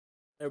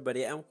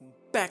Everybody, and welcome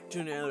back to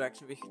another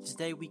reaction video.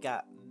 Today we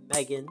got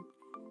M3GAN,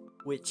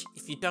 which,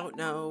 if you don't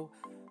know,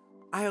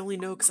 I only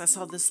know because I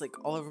saw this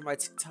like all over my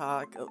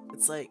TikTok.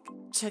 It's like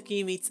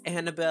Chucky meets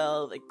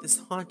Annabelle, like this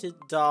haunted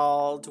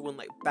doll doing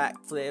like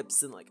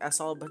backflips, and like I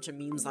saw a bunch of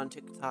memes on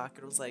TikTok,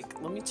 and I was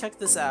like, let me check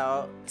this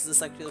out because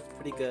this actually looks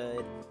pretty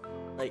good.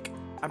 Like,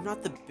 I'm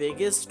not the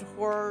biggest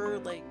horror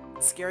like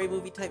scary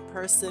movie type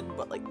person,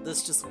 but like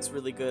this just looks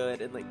really good,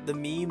 and like the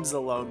memes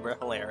alone were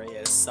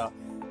hilarious. So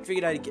I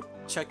figured I'd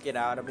check it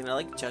out. I mean, I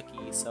like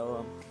Chucky,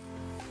 so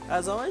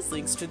as always,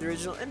 links to the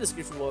original in the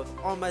description below with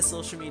all my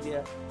social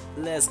media.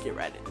 Let's get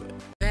right into it.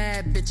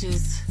 Bad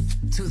bitches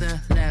to the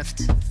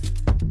left,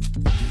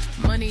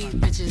 money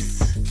bitches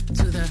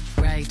to the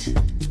right.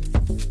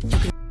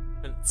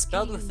 And it's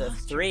spelled with a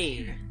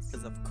 3,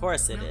 because of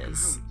course it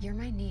is. You're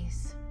my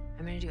niece.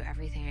 I'm gonna do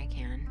everything I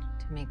can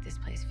to make this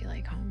place feel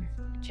like home.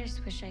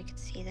 Just wish I could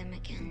see them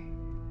again.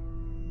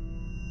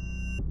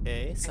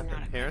 Okay, so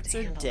her parents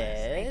are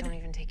dead. I don't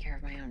even take care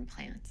of my own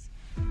plants.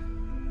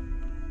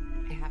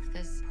 I have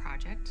this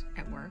project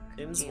at work.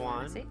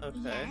 M3GAN,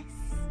 okay. Yes.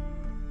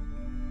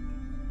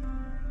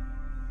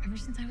 Ever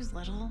since I was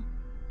little,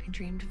 I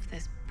dreamed of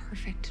this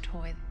perfect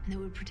toy that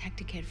would protect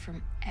a kid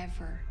from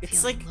ever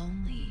feeling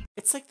lonely.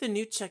 It's like the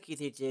new Chucky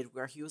they did,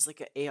 where he was like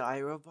an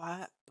AI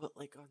robot, but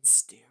like on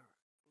steroids.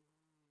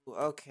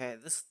 Okay,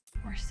 this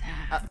Or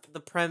sad. the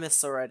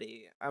premise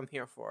already. I'm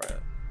here for it.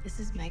 This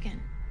is M3GAN.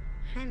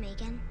 Hi,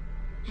 M3GAN.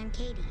 I'm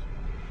Katie.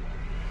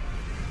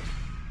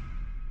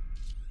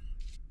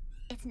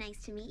 It's nice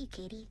to meet you,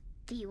 Katie.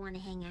 Do you want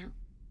to hang out?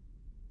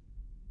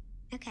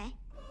 Okay.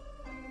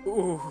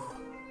 Ooh.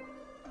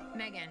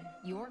 M3GAN,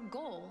 your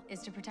goal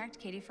is to protect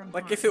Katie from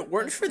Like, harm, if it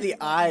weren't both for the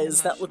physical and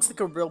eyes, that looks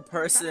emotional. like a real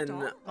person.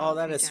 Fractal, Oh,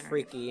 that is regenerative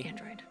freaky.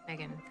 Android.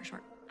 M3GAN for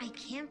short. I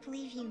can't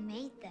believe you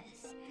made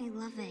this. I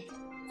love it.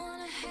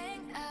 Wanna hang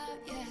out,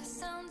 yeah,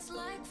 sounds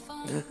like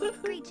fun.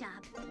 Great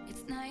job.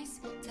 It's nice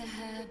to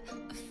have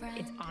a friend.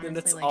 It's honestly And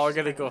it's like all she's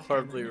gonna part go of the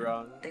family horribly now.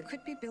 wrong. They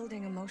could be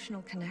building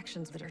emotional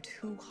connections that are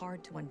too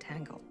hard to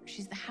untangle.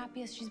 She's the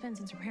happiest she's been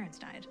since her parents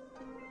died.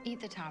 Eat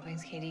the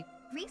toppings, Katie.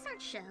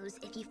 Research shows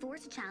if you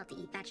force a child to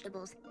eat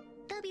vegetables,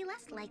 they'll be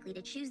less likely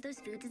to choose those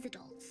foods as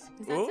adults.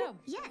 Is that Ooh. so?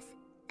 Yes,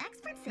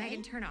 experts say.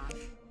 M3GAN, turn off.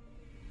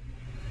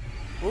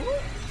 Ooh.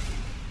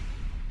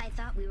 I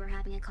thought we were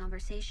having a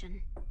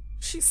conversation.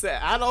 She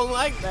said, I don't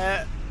like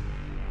that.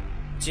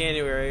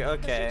 January,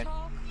 okay.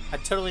 I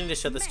totally need to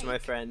show this to my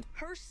friend.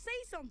 Her say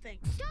something.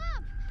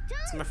 Stop!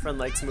 So my friend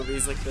likes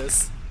movies like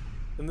this.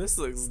 And this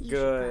looks You should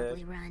good.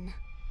 probably run.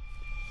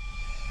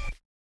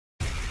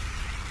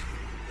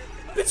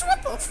 Bitch,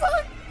 what the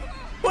fuck?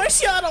 Why is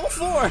she on all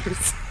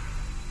fours?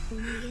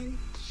 M3GAN,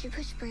 should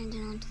push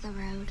Brandon onto the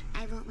road.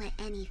 I won't let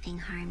anything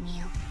harm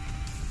you.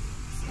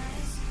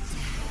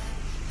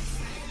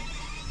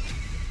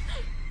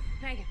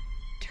 M3GAN,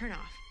 turn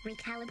off.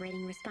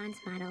 Recalibrating response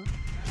model.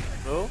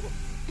 Oh.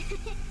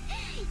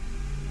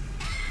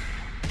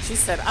 She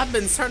said, I've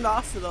been turned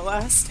off for the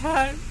last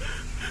time.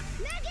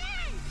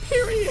 M3GAN!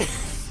 Period.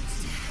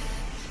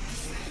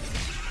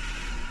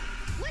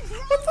 What's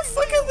wrong What the with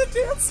fuck you? is the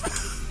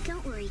dance?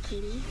 Don't worry,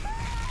 Katie.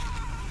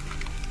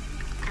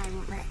 I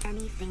won't let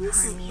anything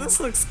harm you. This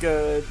looks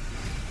good.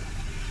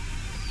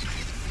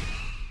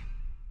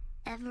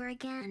 Ever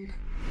again.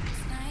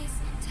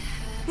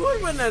 Who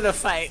would win in a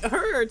fight?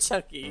 Her or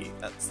Chucky?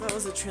 That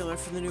was a trailer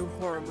for the new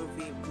horror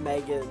movie,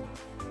 M3GAN.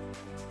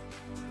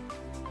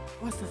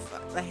 What the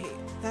fuck?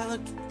 That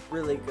looked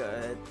really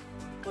good.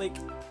 Like,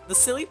 the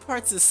silly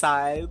parts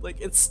aside,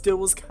 like, it still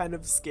was kind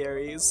of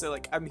scary, so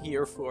like, I'm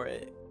here for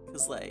it.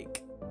 Cause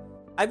like,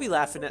 I'd be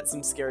laughing at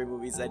some scary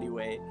movies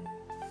anyway.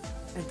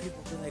 And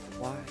people be like,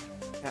 why?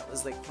 That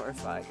was like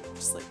horrifying. I'm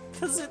just like,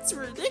 cause it's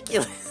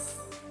ridiculous.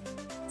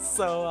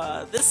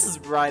 So, this is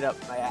right up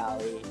my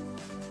alley.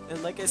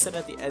 And like I said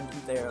at the end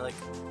there, like,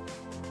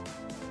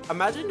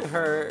 imagine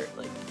her,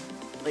 like,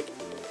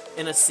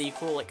 in a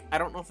sequel, like, I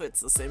don't know if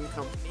it's the same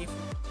company from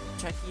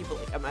Chucky, but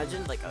like,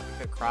 imagine like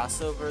a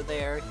crossover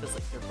there, because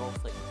like, they're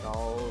both like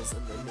dolls,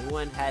 and the new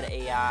one had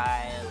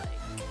AI, like,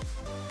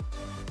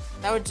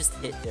 that would just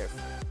hit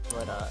different.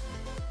 But,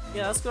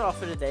 yeah, that's good all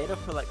for today. Don't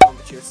forget, like,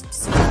 comment, share,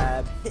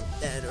 subscribe, hit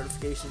that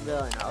notification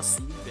bell, and I'll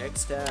see you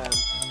next time.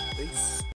 Peace.